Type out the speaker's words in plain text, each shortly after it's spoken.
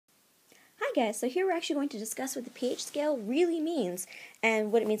Hi guys, so here we're actually going to discuss what the pH scale really means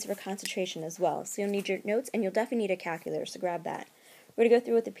and what it means for concentration as well. So you'll need your notes and you'll definitely need a calculator, so grab that. We're going to go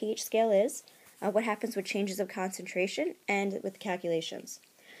through what the pH scale is, what happens with changes of concentration, and with the calculations.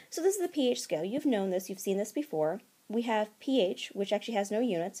 So this is the pH scale. You've known this, you've seen this before. We have pH, which actually has no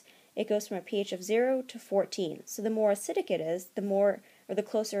units. It goes from a pH of 0 to 14. So the more acidic it is, the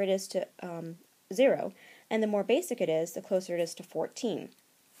closer it is to 0, and the more basic it is, the closer it is to 14.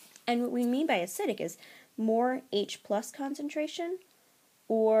 And what we mean by acidic is more H plus concentration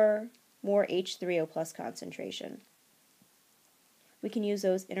or more H3O plus concentration. We can use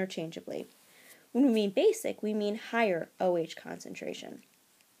those interchangeably. When we mean basic, we mean higher OH concentration.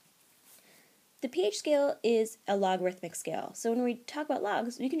 The pH scale is a logarithmic scale. So when we talk about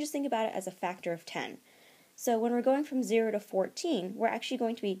logs, you can just think about it as a factor of 10. So when we're going from 0 to 14, we're actually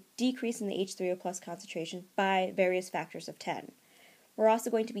going to be decreasing the H3O plus concentration by various factors of 10. We're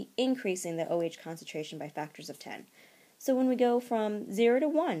also going to be increasing the OH concentration by factors of 10. So when we go from 0 to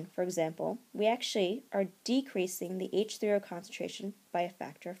 1, for example, we actually are decreasing the H3O concentration by a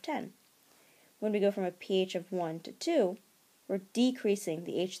factor of 10. When we go from a pH of 1 to 2, we're decreasing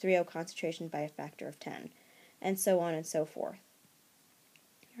the H3O concentration by a factor of 10, and so on and so forth.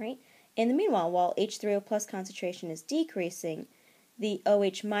 All right? In the meanwhile, while H3O plus concentration is decreasing, the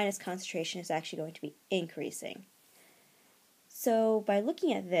OH minus concentration is actually going to be increasing. So by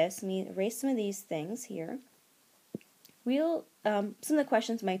looking at this, let me erase some of these things here. Some of the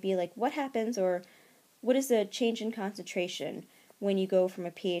questions might be like, what happens or what is the change in concentration when you go from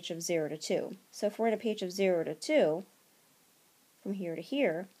a pH of 0 to 2? So if we're at a pH of 0 to 2, from here to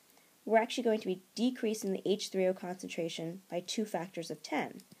here, we're actually going to be decreasing the H3O concentration by 2 factors of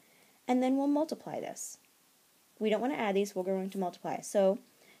 10. And then we'll multiply this. We don't want to add these, we're going to multiply. So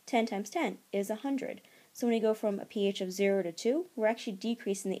 10 times 10 is 100. So when we go from a pH of 0 to 2, we're actually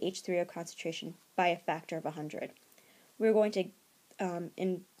decreasing the H3O concentration by a factor of 100. We're going to,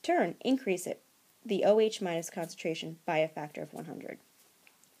 in turn, increase the OH minus concentration by a factor of 100.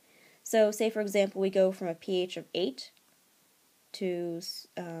 So say, for example, we go from a pH of 8 to,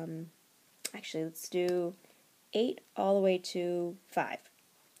 actually, let's do 8 all the way to 5.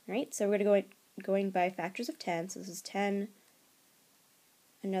 All right, so we're going to going by factors of 10. So this is 10.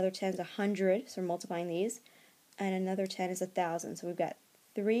 Another 10 is 100, so we're multiplying these, and another 10 is 1,000. So we've got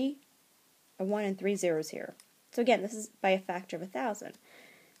 1 and 3 zeros here. So again, this is by a factor of 1,000.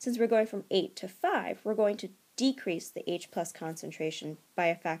 Since we're going from 8 to 5, we're going to decrease the H plus concentration by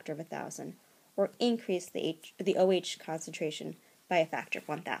a factor of 1,000, or increase the OH concentration by a factor of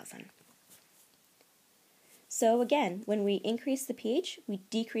 1,000. So again, when we increase the pH, we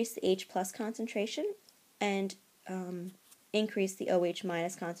decrease the H plus concentration, and increase the OH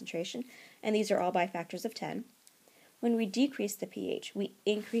minus concentration, and these are all by factors of 10. When we decrease the pH, we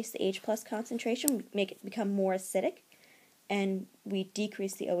increase the H plus concentration, we make it become more acidic, and we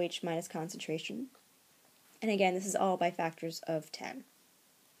decrease the OH minus concentration. And again, this is all by factors of 10.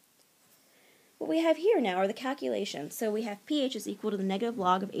 What we have here now are the calculations. So we have pH is equal to the negative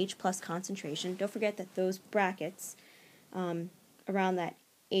log of H plus concentration. Don't forget that those brackets around that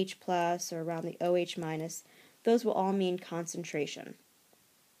H plus or around the OH minus, those will all mean concentration.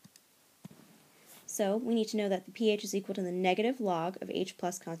 So we need to know that the pH is equal to the negative log of H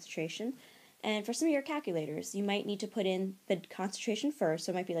plus concentration. And for some of your calculators, you might need to put in the concentration first,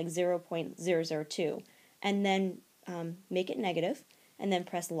 so it might be like 0.002, and then make it negative, and then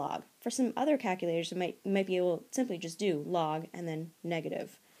press log. For some other calculators, you might be able to simply just do log and then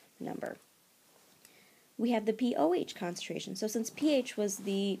negative number. We have the pOH concentration. So since pH was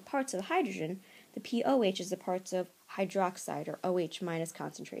the parts of hydrogen, the pOH is the parts of hydroxide or OH minus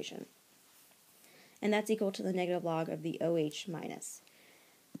concentration. And that's equal to the negative log of the OH minus.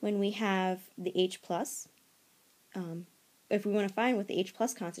 When we have the H plus, if we want to find what the H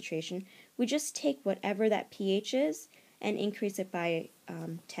plus concentration, we just take whatever that pH is and increase it by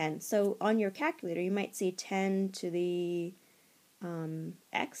 10. So on your calculator, you might see 10 to the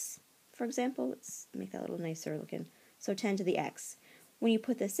x, for example. Let's make that a little nicer looking. So 10 to the x. When you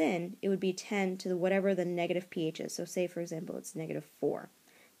put this in, it would be 10 to whatever the negative pH is. So say, for example, it's negative 4.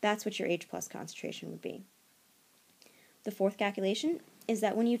 That's what your H plus concentration would be. The fourth calculation is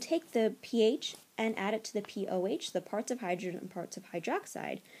that when you take the pH and add it to the pOH, the parts of hydrogen and parts of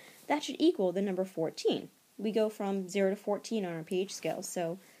hydroxide, that should equal the number 14. We go from 0 to 14 on our pH scale,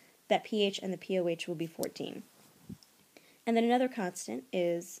 so that pH and the pOH will be 14. And then another constant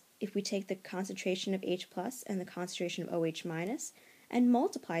is if we take the concentration of H plus and the concentration of OH minus and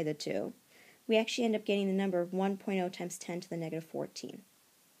multiply the two, we actually end up getting the number of 1.0 times 10 to the negative 14.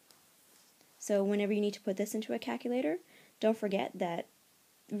 So whenever you need to put this into a calculator, don't forget that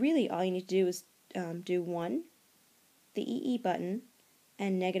really all you need to do is do 1, the EE button,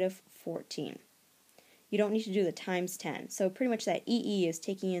 and negative 14. You don't need to do the times 10. So pretty much that EE is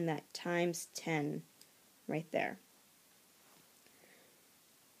taking in that times 10 right there.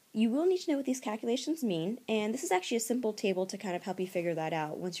 You will need to know what these calculations mean, and this is actually a simple table to kind of help you figure that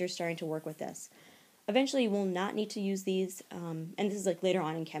out once you're starting to work with this. Eventually you will not need to use these, and this is like later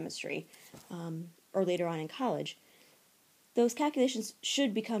on in chemistry, or later on in college. Those calculations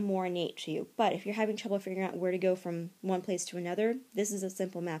should become more innate to you, but if you're having trouble figuring out where to go from one place to another, this is a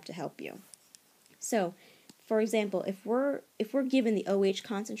simple map to help you. So, for example, if we're given the OH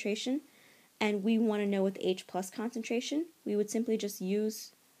concentration and we want to know what the H plus concentration, we would simply just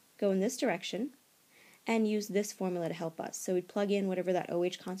go in this direction and use this formula to help us. So we'd plug in whatever that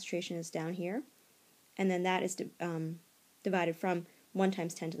OH concentration is down here, and then that is divided from 1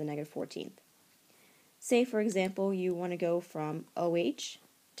 times 10 to the negative 14th. Say, for example, you want to go from OH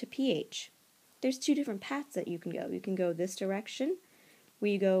to pH. There's 2 different paths that you can go. You can go this direction,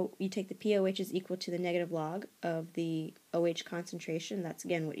 where you take the POH is equal to the negative log of the OH concentration. That's,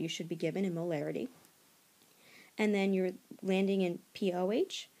 again, what you should be given in molarity. And then you're landing in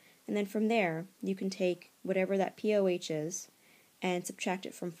POH, and then from there, you can take whatever that POH is and subtract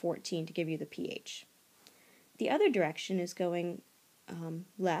it from 14 to give you the pH. The other direction is going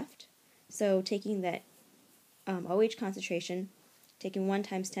left, so taking that OH concentration, taking 1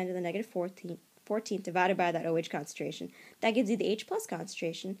 times 10 to the negative 14th divided by that OH concentration, that gives you the H plus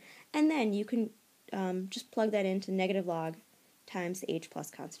concentration, and then you can just plug that into negative log times the H plus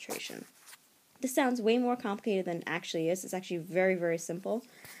concentration. This sounds way more complicated than it actually is. It's actually very, very simple,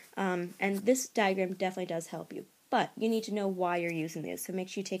 and this diagram definitely does help you, but you need to know why you're using this, so make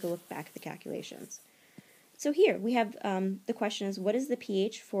sure you take a look back at the calculations. So here we have the question is, what is the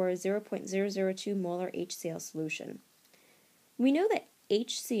pH for a 0.002 molar HCl solution? We know that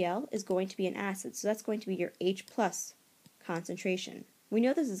HCl is going to be an acid, so that's going to be your H plus concentration. We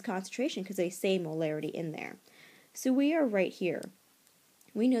know this is concentration because they say molarity in there. So we are right here.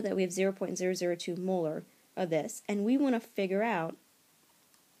 We know that we have 0.002 molar of this, and we want to figure out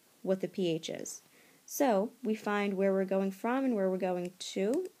what the pH is. So we find where we're going from and where we're going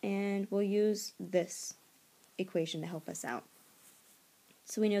to, and we'll use this equation to help us out.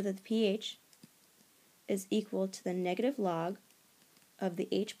 So we know that the pH is equal to the negative log of the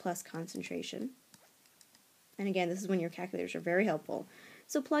H plus concentration. And again, this is when your calculators are very helpful.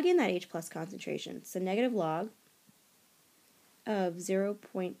 So plug in that H plus concentration. It's a negative log of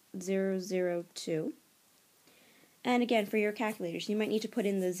 0.002. And again, for your calculators, you might need to put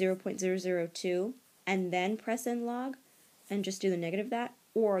in the 0.002 and then press in log and just do the negative of that,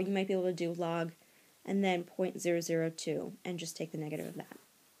 or you might be able to do log and then 0.002 and just take the negative of that.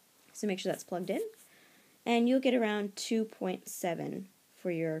 So make sure that's plugged in, and you'll get around 2.7 for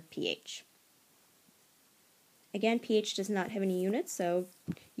your pH. Again, pH does not have any units, so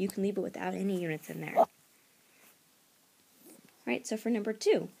you can leave it without any units in there. Alright, so for number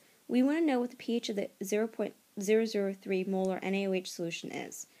 2, we want to know what the pH of the 0.003 molar NaOH solution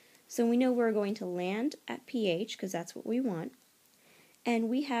is. So we know we're going to land at pH, because that's what we want, and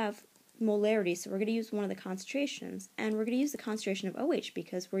we have molarity, so we're going to use one of the concentrations, and we're going to use the concentration of OH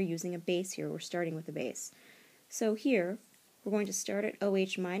because we're using a base here. We're starting with a base. So here, we're going to start at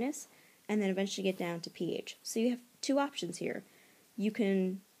OH minus, and then eventually get down to pH. So you have 2 options here. You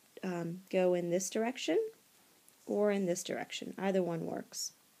can go in this direction or in this direction. Either one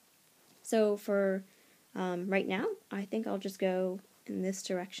works. So for right now, I think I'll just go in this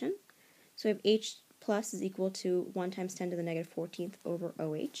direction. So we have H plus is equal to 1 times 10 to the negative 14th over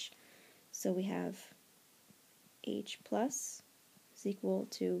OH. So we have H plus is equal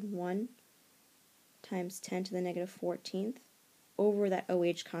to 1 times 10 to the negative 14th over that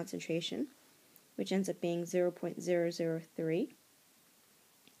OH concentration, which ends up being 0.003.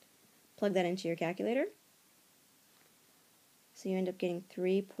 Plug that into your calculator. So you end up getting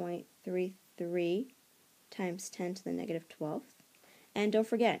 3.33 times 10 to the negative 12th. And don't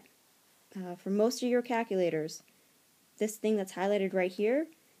forget, for most of your calculators, this thing that's highlighted right here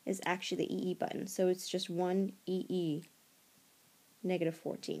is actually the EE button. So it's just 1 EE negative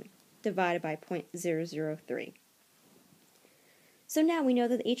 14 divided by 0.003. So now we know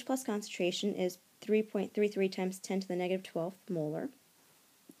that the H plus concentration is 3.33 times 10 to the negative 12th molar.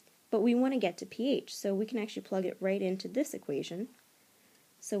 But we want to get to pH, so we can actually plug it right into this equation.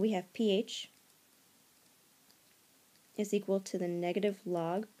 So we have pH is equal to the negative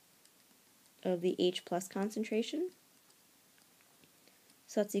log of the H plus concentration.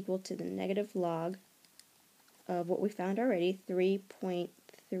 So that's equal to the negative log of what we found already,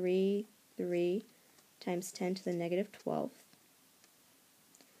 3.33 times 10 to the negative 12th.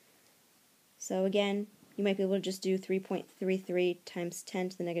 So again, you might be able to just do 3.33 times 10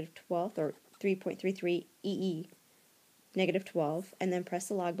 to the negative 12th, or 3.33 EE negative 12, and then press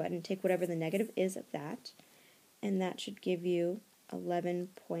the log button, take whatever the negative is of that, and that should give you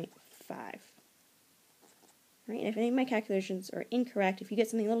 11.5. Right, and if any of my calculations are incorrect, if you get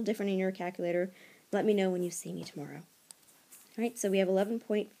something a little different in your calculator, let me know when you see me tomorrow. All right, so we have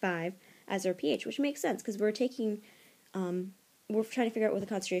 11.5 as our pH, which makes sense because we're taking, we're trying to figure out what the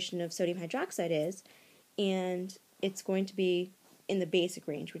concentration of sodium hydroxide is, and it's going to be in the basic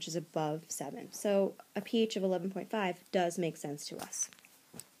range, which is above 7. So a pH of 11.5 does make sense to us.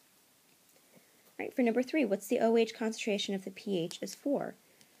 All right, for number 3, what's the OH concentration if the pH is 4?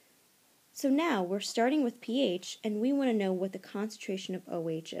 So now we're starting with pH, and we want to know what the concentration of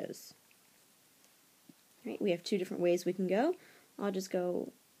OH is. All right, we have two different ways we can go. I'll just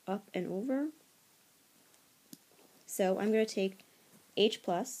go up and over. So I'm going to take H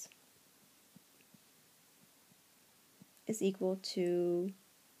plus is equal to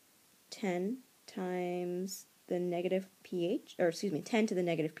 10 times the negative pH, or excuse me, 10 to the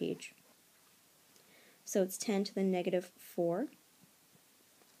negative pH. So it's 10 to the negative 4.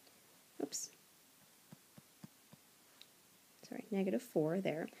 Oops. Sorry, negative 4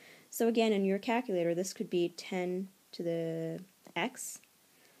 there. So again, in your calculator, this could be 10 to the x.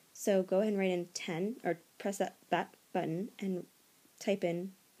 So go ahead and write in 10, or press that button and type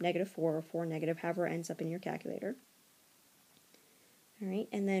in negative 4 or 4 negative, however it ends up in your calculator. All right,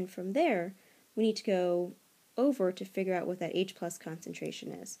 and then from there, we need to go over to figure out what that H plus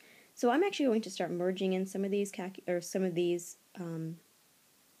concentration is. So I'm actually going to start merging in some of these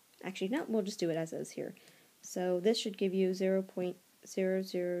actually, no, we'll just do it as is here. So this should give you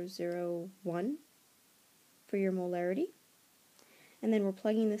 0.0001 for your molarity. And then we're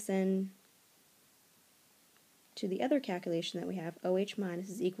plugging this in to the other calculation that we have. OH minus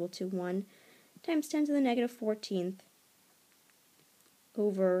is equal to 1 times 10 to the negative 14th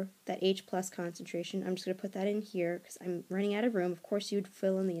over that H plus concentration. I'm just going to put that in here because I'm running out of room. Of course, you'd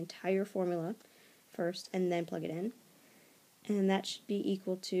fill in the entire formula first and then plug it in. And that should be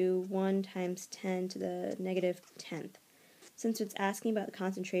equal to 1 times 10 to the negative 10th. Since it's asking about the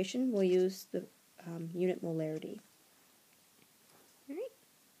concentration, we'll use the unit molarity. All right.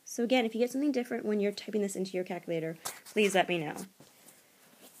 So again, if you get something different when you're typing this into your calculator, please let me know.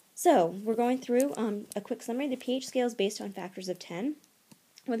 So we're going through a quick summary. The pH scale is based on factors of 10.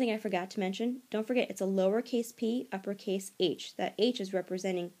 One thing I forgot to mention, don't forget it's a lowercase p, uppercase h. That h is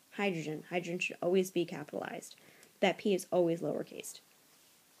representing hydrogen. Hydrogen should always be capitalized. That p is always lowercase.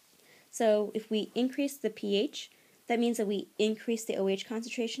 So if we increase the pH, that means that we increase the OH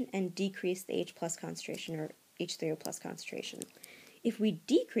concentration and decrease the H plus concentration, or H3O plus concentration. If we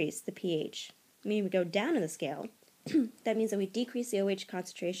decrease the pH, meaning we go down in the scale, that means that we decrease the OH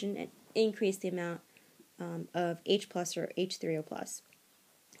concentration and increase the amount of H plus or H3O plus.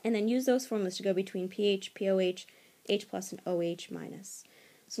 And then use those formulas to go between pH, POH, H plus, and OH minus.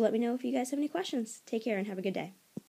 So let me know if you guys have any questions. Take care and have a good day.